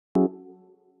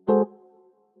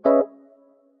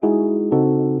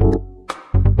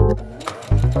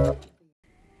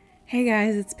Hey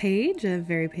guys, it's Paige of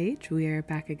Very Paige. We are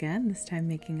back again, this time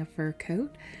making a fur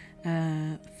coat.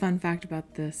 Fun fact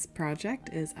about this project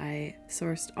is I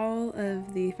sourced all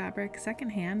of the fabric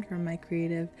secondhand from my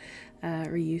creative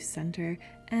reuse center,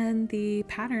 and the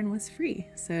pattern was free.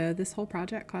 So this whole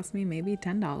project cost me maybe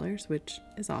 $10, which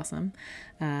is awesome.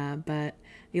 But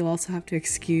you'll also have to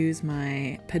excuse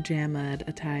my pajamaed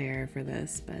attire for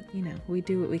this, but you know, we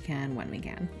do what we can when we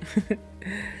can.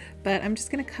 But I'm just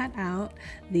gonna cut out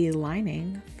the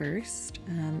lining first.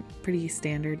 Pretty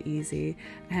standard, easy.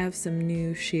 I have some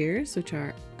new shears, which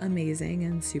are amazing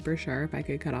and super sharp. I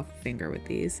could cut off a finger with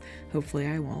these. Hopefully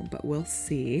I won't, but we'll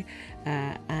see.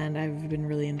 And I've been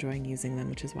really enjoying using them,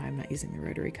 which is why I'm not using the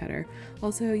rotary cutter.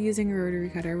 Also, using a rotary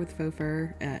cutter with faux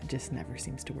fur just never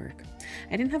seems to work.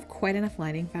 I didn't have quite enough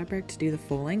lining fabric to do the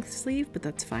full length sleeve, but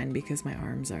that's fine because my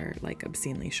arms are like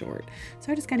obscenely short.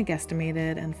 So I just kind of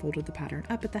guesstimated and folded the pattern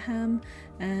up at the hem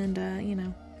and, you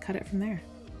know, cut it from there.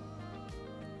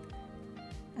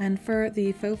 And for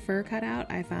the faux fur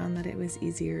cutout, I found that it was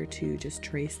easier to just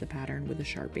trace the pattern with a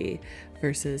Sharpie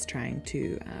versus trying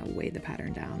to weigh the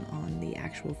pattern down on the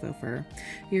actual faux fur.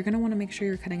 You're going to want to make sure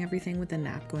you're cutting everything with the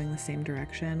nap going the same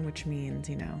direction, which means,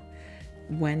 you know,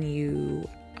 when you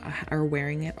are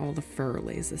wearing it, all the fur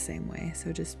lays the same way.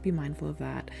 So just be mindful of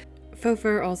that. Faux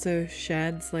fur also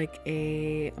sheds like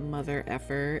a mother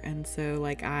effer, and so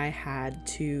like I had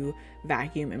to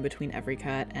vacuum in between every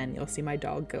cut, and you'll see my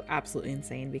dog go absolutely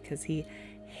insane because he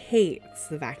hates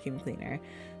the vacuum cleaner.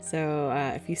 So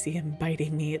if you see him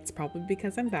biting me, it's probably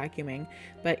because I'm vacuuming,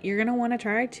 but you're gonna want to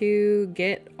try to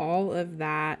get all of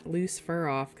that loose fur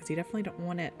off because you definitely don't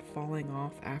want it falling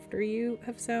off after you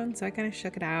have sewn. So I kind of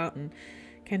shook it out and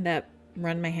kind of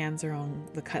run my hands around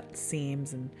the cut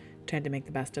seams and tried to make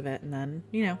the best of it, and then,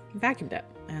 you know, vacuumed it.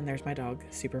 And there's my dog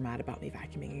super mad about me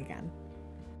vacuuming again.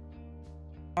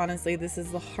 Honestly, this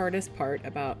is the hardest part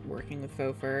about working with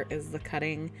faux fur, is the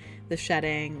cutting, the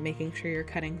shedding, making sure you're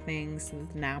cutting things so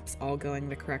the nap's all going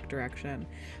the correct direction.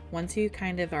 Once you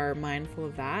kind of are mindful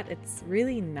of that, it's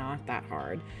really not that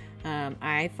hard.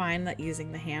 I find that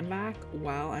using the hand vac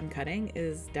while I'm cutting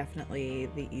is definitely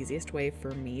the easiest way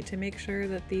for me to make sure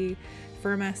that the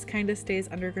fur mess kind of stays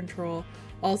under control.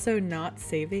 Also, not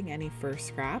saving any fur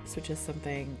scraps, which is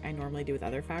something I normally do with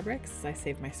other fabrics. I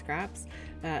save my scraps.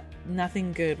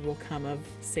 Nothing good will come of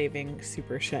saving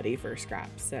super sheddy fur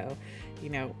scraps. So, you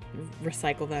know,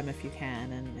 recycle them if you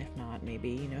can, and if not, maybe,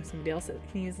 you know, somebody else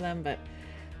that can use them. But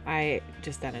I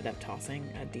just ended up tossing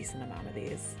a decent amount of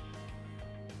these.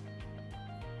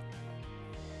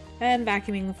 And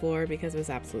vacuuming the floor because it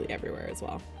was absolutely everywhere as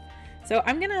well. So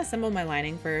I'm gonna assemble my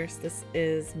lining first. This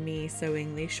is me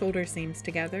sewing the shoulder seams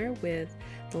together with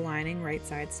the lining right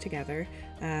sides together.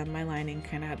 My lining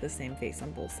kind of had the same face on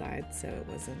both sides, so it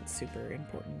wasn't super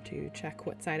important to check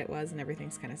what side it was, and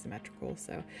everything's kind of symmetrical.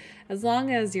 So as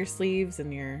long as your sleeves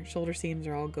and your shoulder seams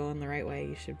are all going the right way,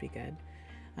 you should be good.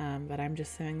 But I'm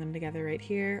just sewing them together right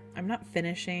here. I'm not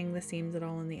finishing the seams at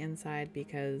all on the inside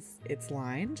because it's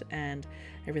lined and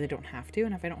I really don't have to.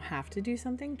 And if I don't have to do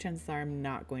something, chances are I'm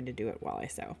not going to do it while I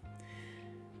sew.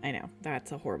 I know,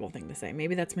 that's a horrible thing to say.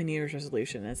 Maybe that's my New Year's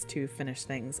resolution, is to finish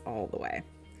things all the way.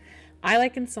 I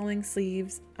like installing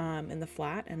sleeves in the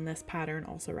flat, and this pattern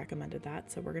also recommended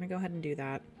that. So we're gonna go ahead and do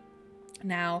that.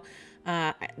 Now,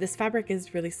 this fabric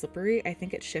is really slippery. I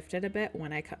think it shifted a bit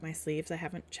when I cut my sleeves. I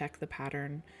haven't checked the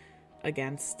pattern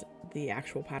against the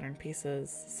actual pattern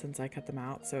pieces since I cut them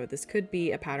out. So this could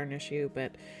be a pattern issue,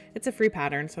 but it's a free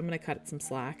pattern, so I'm going to cut it some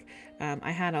slack.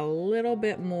 I had a little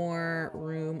bit more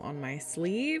room on my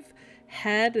sleeve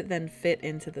head than fit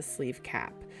into the sleeve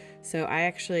cap. So I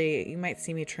actually, you might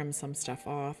see me trim some stuff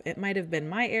off. It might have been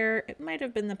my error, it might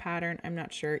have been the pattern, I'm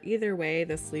not sure. Either way,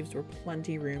 the sleeves were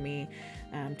plenty roomy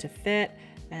to fit.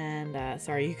 And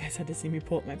sorry you guys had to see me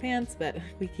pull up my pants, but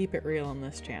we keep it real on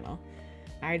this channel.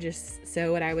 I just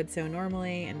sew what I would sew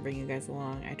normally and bring you guys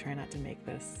along. I try not to make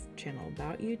this channel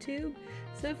about YouTube.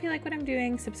 So if you like what I'm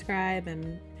doing, subscribe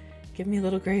and give me a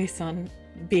little grace on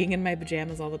being in my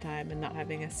pajamas all the time and not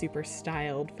having a super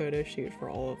styled photo shoot for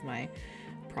all of my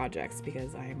projects,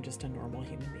 because I am just a normal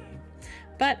human being.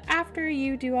 But after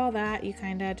you do all that, you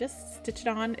kind of just stitch it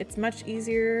on. It's much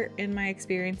easier in my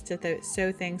experience to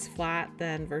sew things flat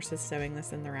than versus sewing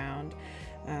this in the round.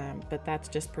 But that's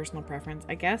just personal preference.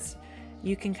 I guess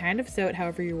you can kind of sew it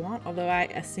however you want, although I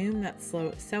assume that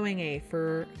sewing a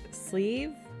fur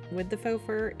sleeve with the faux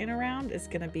fur in a round is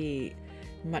going to be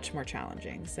much more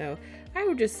challenging. So I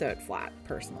would just sew it flat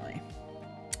personally.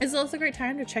 It's also a great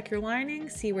time to check your lining,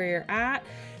 see where you're at.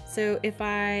 So if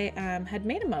I had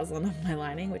made a muslin of my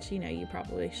lining, which you know you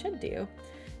probably should do,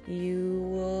 you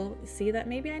will see that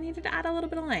maybe I needed to add a little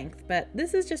bit of length, but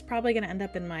this is just probably going to end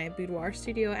up in my boudoir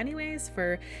studio anyways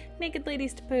for naked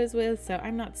ladies to pose with, so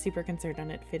I'm not super concerned on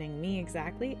it fitting me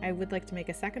exactly. I would like to make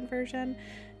a second version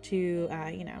to,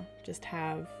 you know, just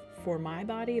have for my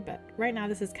body, but right now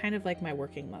this is kind of like my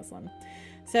working muslin.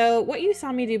 So what you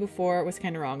saw me do before was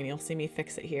kind of wrong, and you'll see me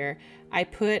fix it here. I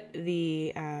put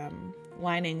the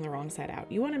lining the wrong side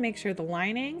out. You want to make sure the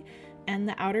lining and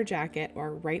the outer jacket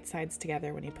are right sides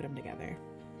together when you put them together.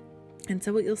 And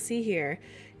so what you'll see here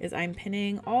is I'm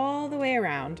pinning all the way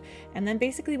around, and then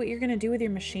basically what you're going to do with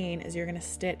your machine is you're going to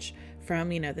stitch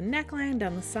from, you know, the neckline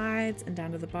down the sides and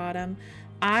down to the bottom.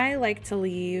 I like to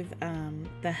leave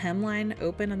the hemline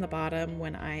open on the bottom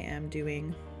when I am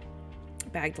doing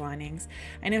bagged linings.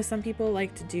 I know some people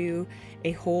like to do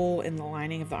a hole in the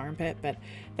lining of the armpit, but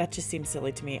that just seems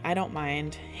silly to me. I don't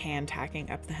mind hand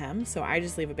tacking up the hem, so I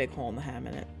just leave a big hole in the hem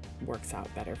and it works out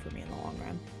better for me in the long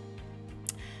run.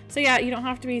 So yeah, you don't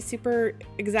have to be super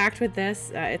exact with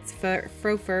this. It's faux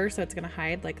fur, so it's going to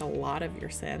hide like a lot of your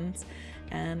sins,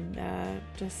 and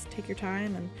just take your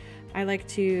time. And I like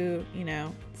to, you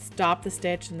know, stop the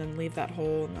stitch and then leave that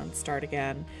hole and then start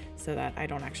again so that I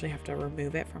don't actually have to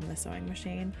remove it from the sewing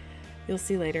machine. You'll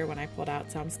see later when I pull it out.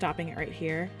 So I'm stopping it right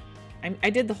here. I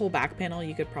did the whole back panel.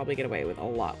 You could probably get away with a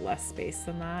lot less space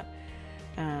than that.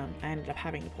 I ended up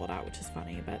having to pull it out, which is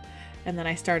funny, and then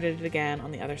I started it again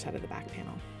on the other side of the back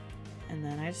panel, and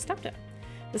then I just stopped it.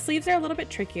 The sleeves are a little bit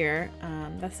trickier.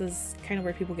 This is kind of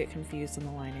where people get confused in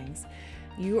the linings.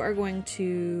 You are going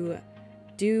to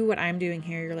do what I'm doing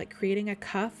here. You're like creating a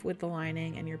cuff with the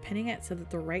lining, and you're pinning it so that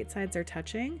the right sides are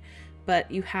touching,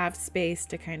 but you have space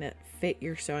to kind of fit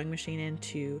your sewing machine in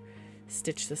to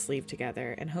stitch the sleeve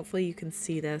together. And hopefully you can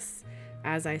see this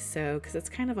as I sew, because it's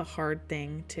kind of a hard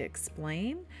thing to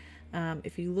explain.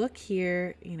 If you look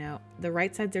here, you know, the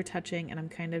right sides are touching, and I'm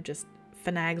kind of just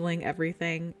finagling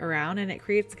everything around, and it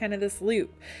creates kind of this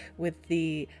loop with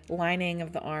the lining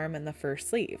of the arm and the first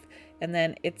sleeve. And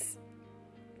then it's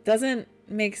doesn't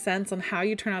make sense on how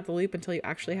you turn out the loop until you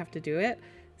actually have to do it.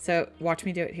 So watch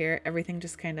me do it here. Everything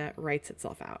just kind of writes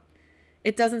itself out.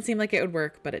 It doesn't seem like it would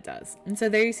work, but it does. And so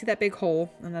there you see that big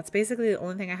hole, and that's basically the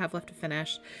only thing I have left to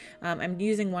finish. I'm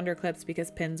using Wonder Clips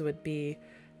because pins would be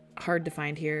hard to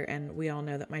find here, and we all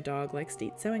know that my dog likes to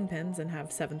eat sewing pins and have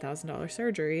 $7,000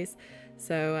 surgeries.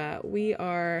 So we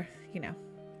are, you know,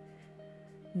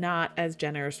 not as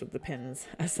generous with the pins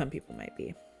as some people might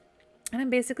be. And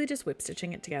I'm basically just whip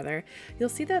stitching it together. You'll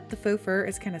see that the faux fur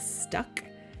is kind of stuck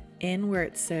in where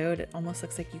it's sewed. It almost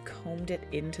looks like you combed it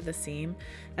into the seam.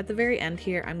 At the very end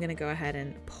here, I'm gonna go ahead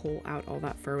and pull out all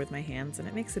that fur with my hands, and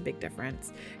it makes a big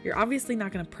difference. You're obviously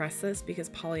not gonna press this because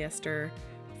polyester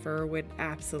fur would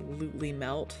absolutely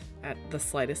melt at the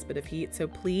slightest bit of heat. So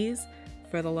please,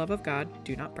 for the love of God,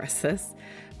 do not press this.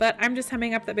 But I'm just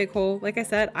hemming up that big hole. Like I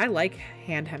said, I like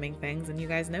hand hemming things, and you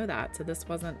guys know that. So this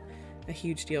wasn't a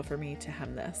huge deal for me to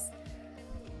hem this.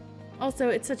 Also,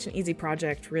 it's such an easy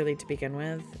project really to begin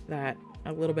with that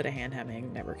a little bit of hand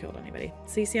hemming never killed anybody.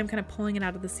 So you see I'm kind of pulling it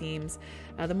out of the seams.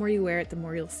 The more you wear it, the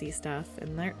more you'll see stuff.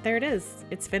 And there it is.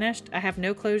 It's finished. I have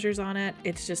no closures on it.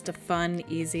 It's just a fun,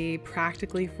 easy,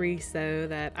 practically free sew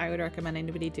that I would recommend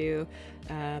anybody do.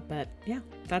 But yeah,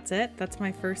 that's it. That's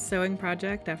my first sewing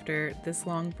project after this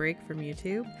long break from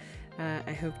YouTube.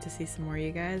 I hope to see some more of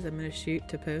you guys. I'm going to shoot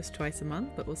to post twice a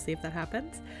month, but we'll see if that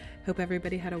happens. Hope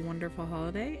everybody had a wonderful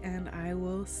holiday, and I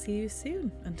will see you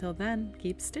soon. Until then,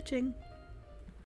 keep stitching.